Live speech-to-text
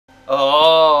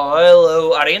Oh,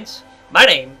 hello audience. My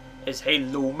name is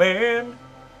Halo Man,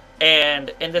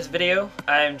 and in this video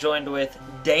I am joined with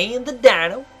Dan the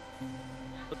Dino.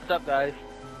 What's up, guys?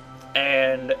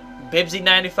 And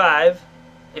Bibz95,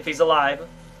 if he's alive.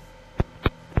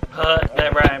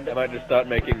 That rhymed. I might just start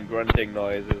making grunting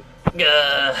noises. Gah.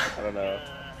 I don't know.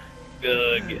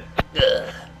 Gug.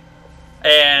 Gah.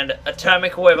 And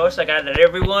AtomicHuevos, a guy that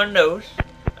everyone knows.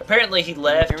 Apparently he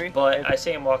left, but I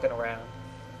see him walking around.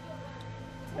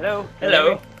 Hello?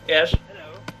 Hello. Yes.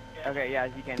 Hello. Okay, yeah,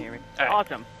 you can hear me. Right.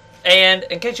 Awesome. And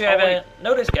in case you haven't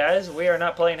noticed, guys, we are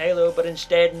not playing Halo, but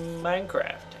instead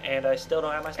Minecraft. And I still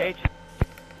don't have my stuff. H.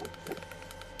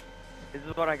 This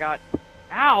is what I got.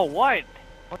 Ow, what?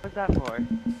 What was that for?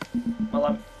 Well,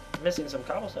 I'm missing some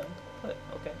cobblestone, but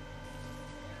okay.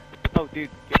 Oh, dude,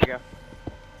 here you go.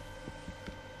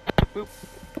 Boop.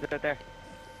 Put that there.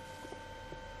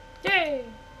 Yay!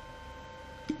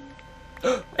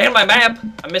 And my map!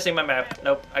 I'm missing my map.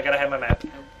 Nope, I gotta have my map.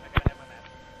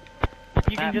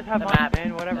 You can just have map,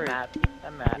 man, whatever.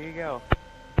 The map. Here you go.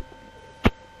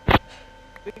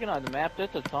 Speaking of the map,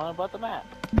 there's a song about the map.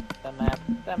 The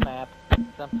map,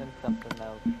 something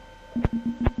else.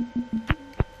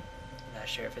 Not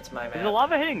sure if it's my map. There's a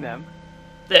lava hitting them.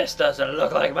 This doesn't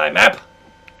look like my map!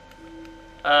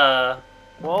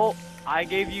 Well, I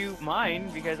gave you mine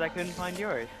because I couldn't find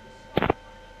yours.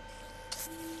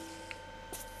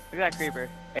 Look at that creeper.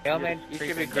 Hey, man, you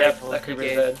should be Yep, grateful. that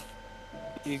creeper's dead.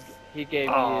 He gave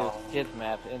you his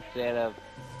map instead of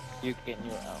you getting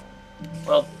your own.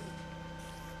 Well,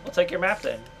 we'll take your map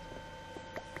then.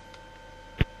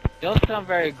 You don't sound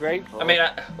very grateful. I mean,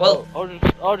 I'll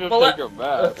just take your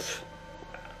map.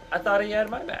 I thought he had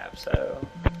my map, so...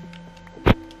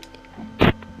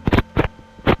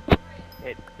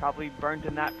 It probably burnt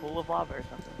in that pool of lava or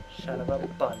something. Son of a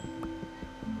bun.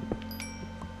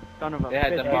 Son of a They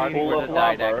had the bitch. mark Pool for of the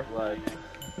lava. Didact blood.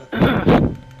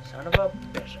 Son of a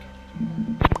biscuit.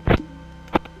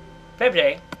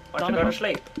 Bibz, why don't you go to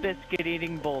sleep? Biscuit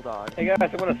eating bulldog. Hey guys,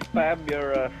 I'm gonna spam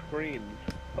your screens.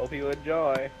 Hope you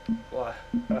enjoy. Why?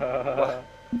 Alright,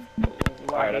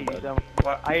 I I'm hate you done. so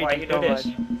Why, I hate why you you so do this?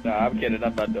 much. Nah, I'm kidding.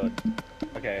 I'm not done.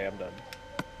 Okay, I'm done.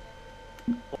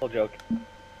 Little joke.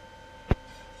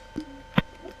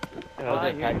 Was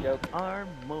it a cat joke?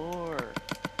 Armor.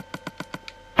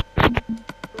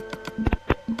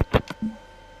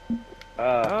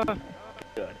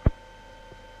 Good.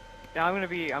 Yeah, I'm gonna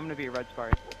be a red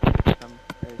spark.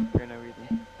 For no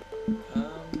reason.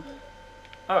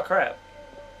 Oh crap.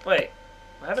 Wait,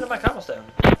 what happened to my cobblestone?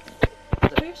 Is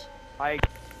it these? I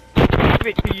give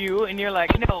it to you, and you're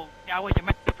like, no, I want your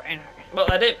friend. Well,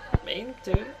 I didn't mean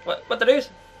to. What the deuce?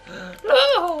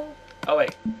 No! Oh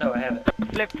wait, no, I have it.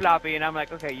 Flip floppy, and I'm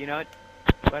like, okay, you know what?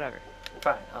 Whatever.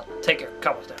 Fine, I'll take your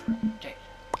cobblestone. Jeez.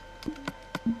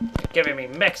 You're giving me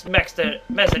mixed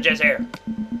messages here.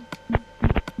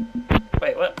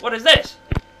 Wait, what is this?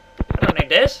 I don't need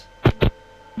this.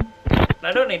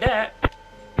 I don't need that.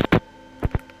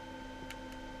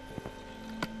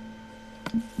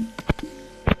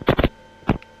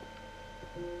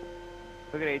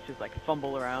 Look at H just like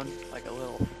fumble around like a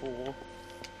little fool.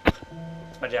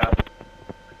 It's my job.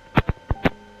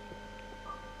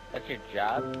 That's your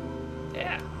job?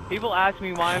 Yeah. People ask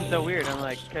me why I'm so weird. I'm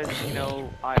like, cause you know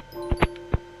I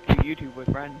do YouTube with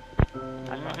friends.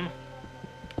 That's why.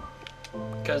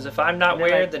 Because if I'm not And they're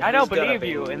weird, like, then I don't who's gonna believe be?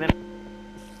 you, and then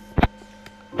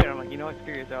I'm like, you know what?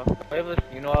 Screw yourself.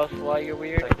 You know else why you're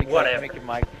weird? Like, Because whatever. you make your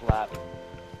mic flap.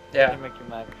 Yeah. You make your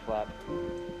mic flap.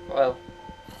 Well,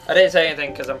 I didn't say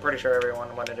anything because I'm pretty sure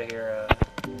everyone wanted to hear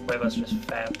Huevos just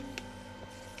fap.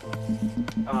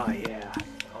 Oh yeah.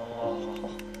 Oh.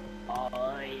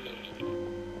 Oh,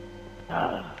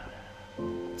 yeah.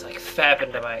 It's like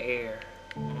fapping to my ear.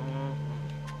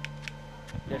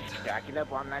 Just stack it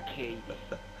up on that cake.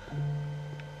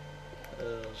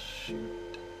 Oh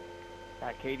shoot.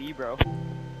 That KD, bro.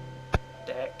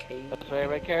 That cave. That's what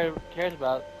everybody cares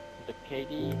about. The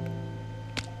KD.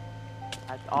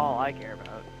 That's all I care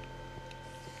about.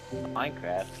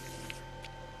 Minecraft.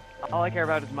 All I care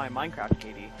about is my Minecraft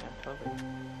KD. Yeah, totally.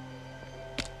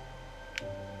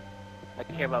 I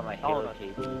care about my All Halo of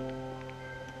it. KD.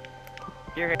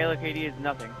 Your Halo KD is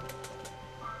nothing.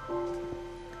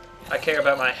 I care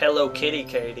about my Hello Kitty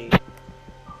KD.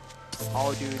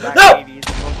 Oh, dude, that No! KD is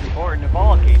the most important of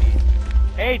all KDs.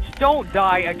 H, don't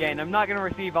die again. I'm not gonna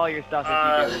receive all your stuff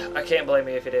if you do. I can't blame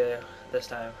you if you do this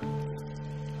time.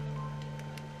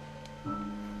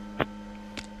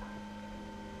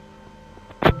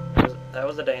 That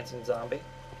was a dancing zombie.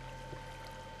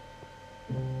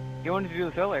 You wanted to do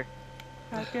the filler.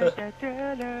 What's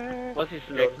he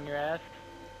stroking your ass?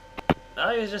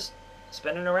 No, he was just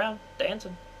spinning around,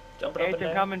 dancing, jumping up H, and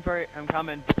down. I'm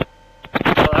coming.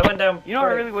 Well, I went down. You know what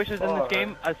I pretty really wish was in this far.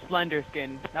 game? A Slender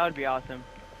skin. That would be awesome.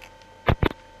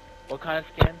 What kind of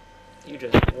skin? You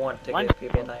just want to give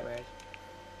people nightmares.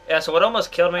 Yeah, so what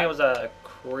almost killed me was a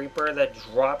creeper that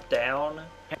dropped down.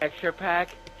 Texture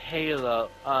pack, Halo,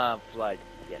 Flood.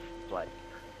 Yes, Flood.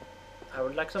 I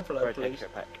would like some Or flood, a please. texture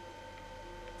pack.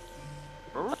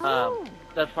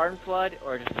 The Spartan Flood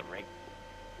or just a ring?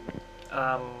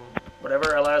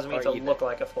 Whatever allows me Or to either. look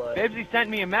like a flood. Bibz sent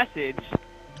me a message.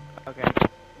 Okay.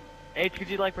 H, could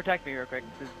you like protect me real quick?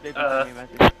 Bibz sent me a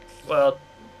message. Well,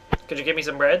 could you give me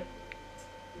some bread?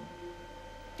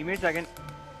 Give me a second.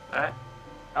 Alright.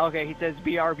 Okay, he says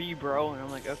BRB, bro, and I'm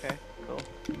like, okay, cool.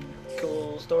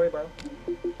 Cool story, bro.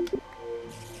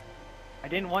 I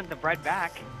didn't want the bread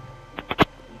back.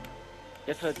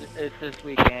 Guess what? It's this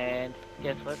weekend.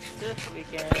 Guess what's this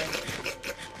weekend?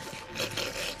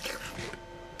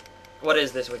 What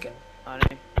is this weekend?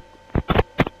 Honey,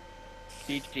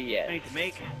 BGS. I need to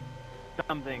make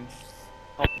something.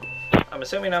 I'm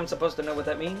assuming I'm supposed to know what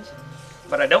that means,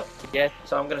 but I don't. Yes.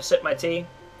 So I'm gonna sip my tea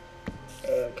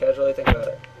and casually think about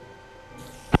it.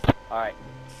 Alright.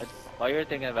 While you're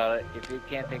thinking about it, if you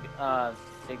can't think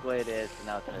what it is,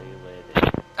 then I'll tell you what it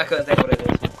is. I couldn't think what it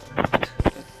is.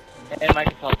 And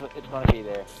Microsoft, it's going to be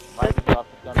there. Microsoft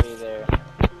is going to be there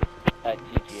at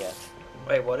TGS.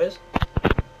 Wait, what is?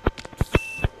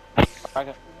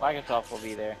 Microsoft will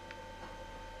be there.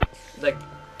 The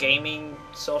gaming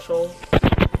social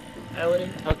reality?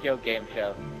 Tokyo Game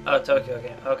Show. Oh, Tokyo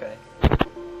game. Okay.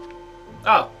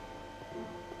 Oh.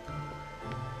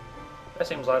 That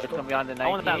seems It's logical. going to be on the 19th. I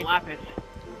want that lapis.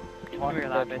 20, Here,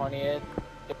 the lapis. 20th.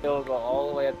 It will go all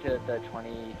the way up to the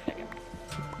 22nd.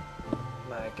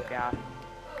 My God. Yeah.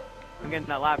 I'm getting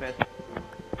that lapis.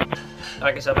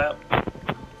 Knock yourself out.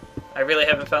 I really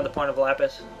haven't found the point of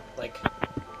lapis, like,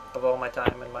 of all my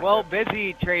time in Minecraft. Well,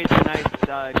 Busy trades a nice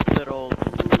little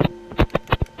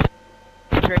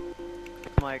trade.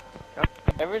 I'm like, oh,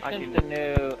 Ever I since can- the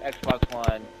new Xbox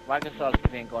One, Microsoft's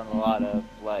been going a lot of,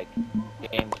 like,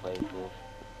 game places.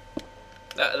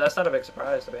 That's not a big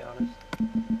surprise, to be honest.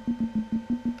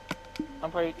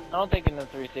 I don't think in the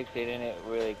 360 it didn't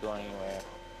really go anywhere.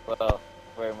 Well,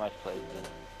 very much places.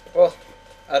 Well,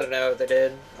 I don't know if they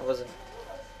did. I wasn't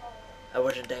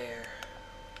there.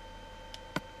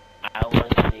 I was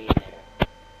there.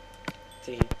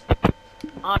 T.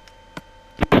 On.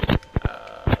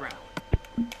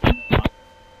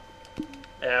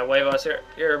 Yeah, Huevos,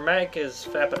 your mic is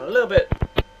fapping a little bit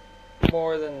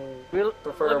more than A little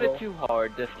preferable. bit too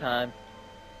hard this time.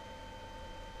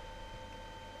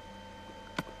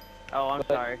 Oh, I'm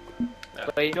sorry.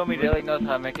 But he want me to- really knows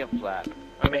how to make it flat.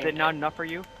 I Is it mean, not enough for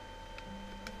you?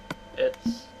 it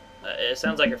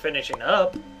sounds like you're finishing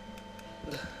up.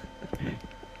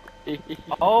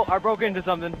 Oh, I broke into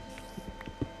something.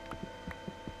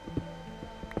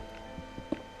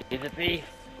 He's a thief.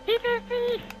 He's a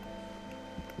thief.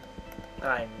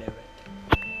 I knew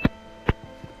it.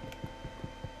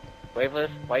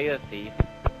 Waveless, why you a thief?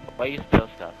 Why you steal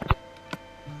stuff?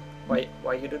 Why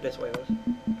you do this, Huevos?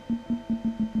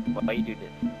 Why you do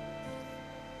this?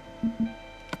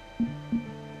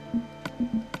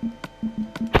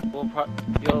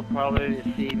 You'll probably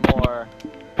see more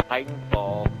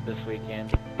Titanfall this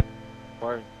weekend.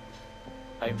 More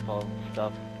Titanfall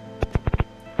stuff.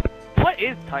 What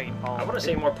is Titanfall? I want to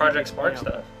see more Project Spark You know.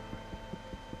 stuff.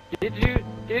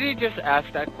 Did he just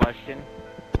ask that question?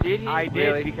 Did he I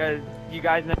really? did because you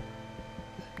guys know.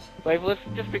 Wait, let's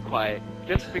just be quiet.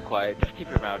 Just be quiet. Just keep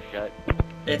your mouth shut.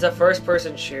 It's a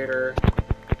first-person shooter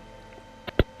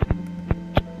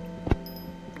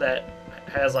that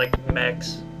has like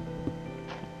mechs,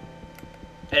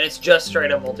 and it's just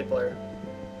straight-up multiplayer.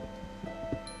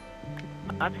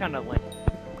 That's kind of lame,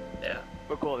 Yeah.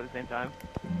 but cool at the same time.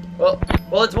 Well,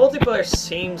 its multiplayer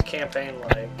seems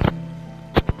campaign-like.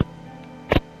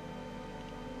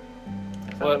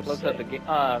 Well, it looks at the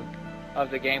of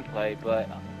the gameplay, but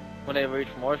when they reach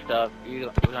more stuff, you're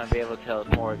gonna be able to tell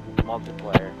it's more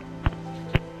multiplayer.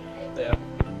 Yeah.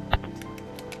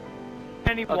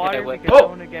 Any Okay, water wait. because Oh! I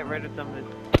want to get rid of some of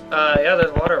this. Yeah,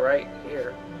 there's water right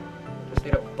here. Just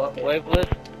need a bucket. Waveless,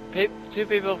 two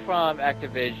people from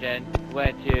Activision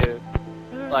went to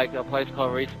like a place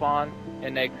called Respawn,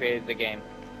 and they created the game.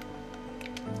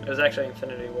 It was actually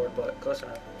Infinity Ward, but close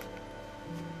enough.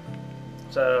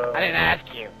 So. I didn't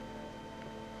ask you.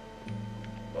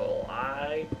 Well,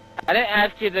 I didn't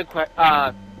ask you the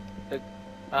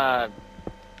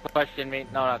question me.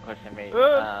 No, not question me.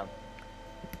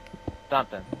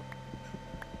 Something.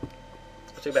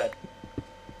 Too bad.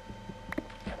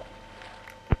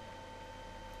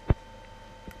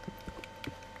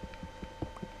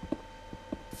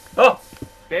 Oh!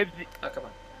 Bibz, Oh, come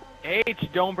on. H,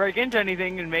 don't break into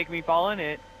anything and make me fall in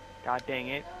it. God dang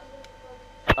it.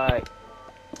 Alright.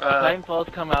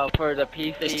 Titanfalls come out for the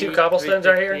PC. These two cobblestones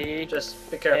right here. 360,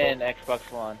 Just be careful. and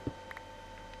Xbox One.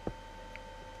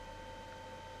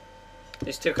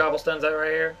 These two cobblestones out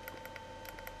right here.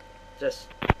 Just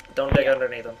don't dig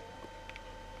underneath them.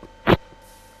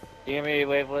 You hear me,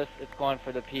 Waveless? It's going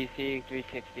for the PC,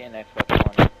 360, and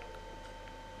Xbox One.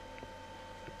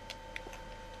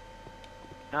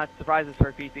 Not surprises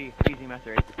for PC. Easy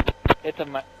message. It's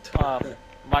a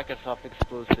Microsoft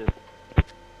exclusive.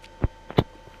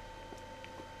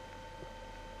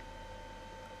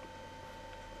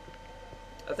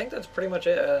 I think that's pretty much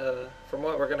it from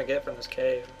what we're gonna get from this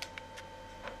cave.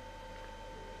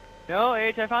 No,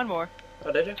 H, I found more.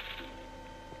 Oh, did you?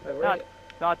 Wait, where are you?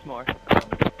 Lots more.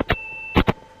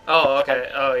 Oh, okay.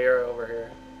 Oh, you're over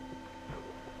here.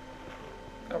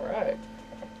 Alright.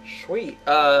 Sweet.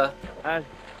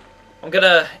 I'm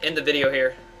gonna end the video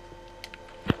here.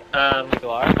 You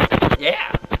are?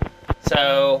 Yeah.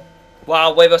 So,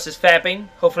 while Huevos is fapping,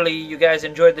 hopefully you guys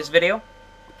enjoyed this video.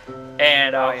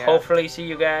 And I'll hopefully see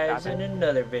you guys in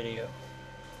another video.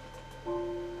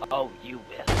 Oh, you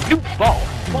will. You fall.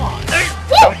 Come on.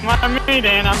 Don't mind me,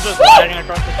 Dan. I'm just sliding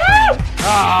across the screen.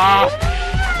 Ah!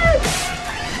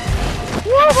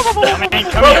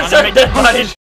 Come here, I'm gonna make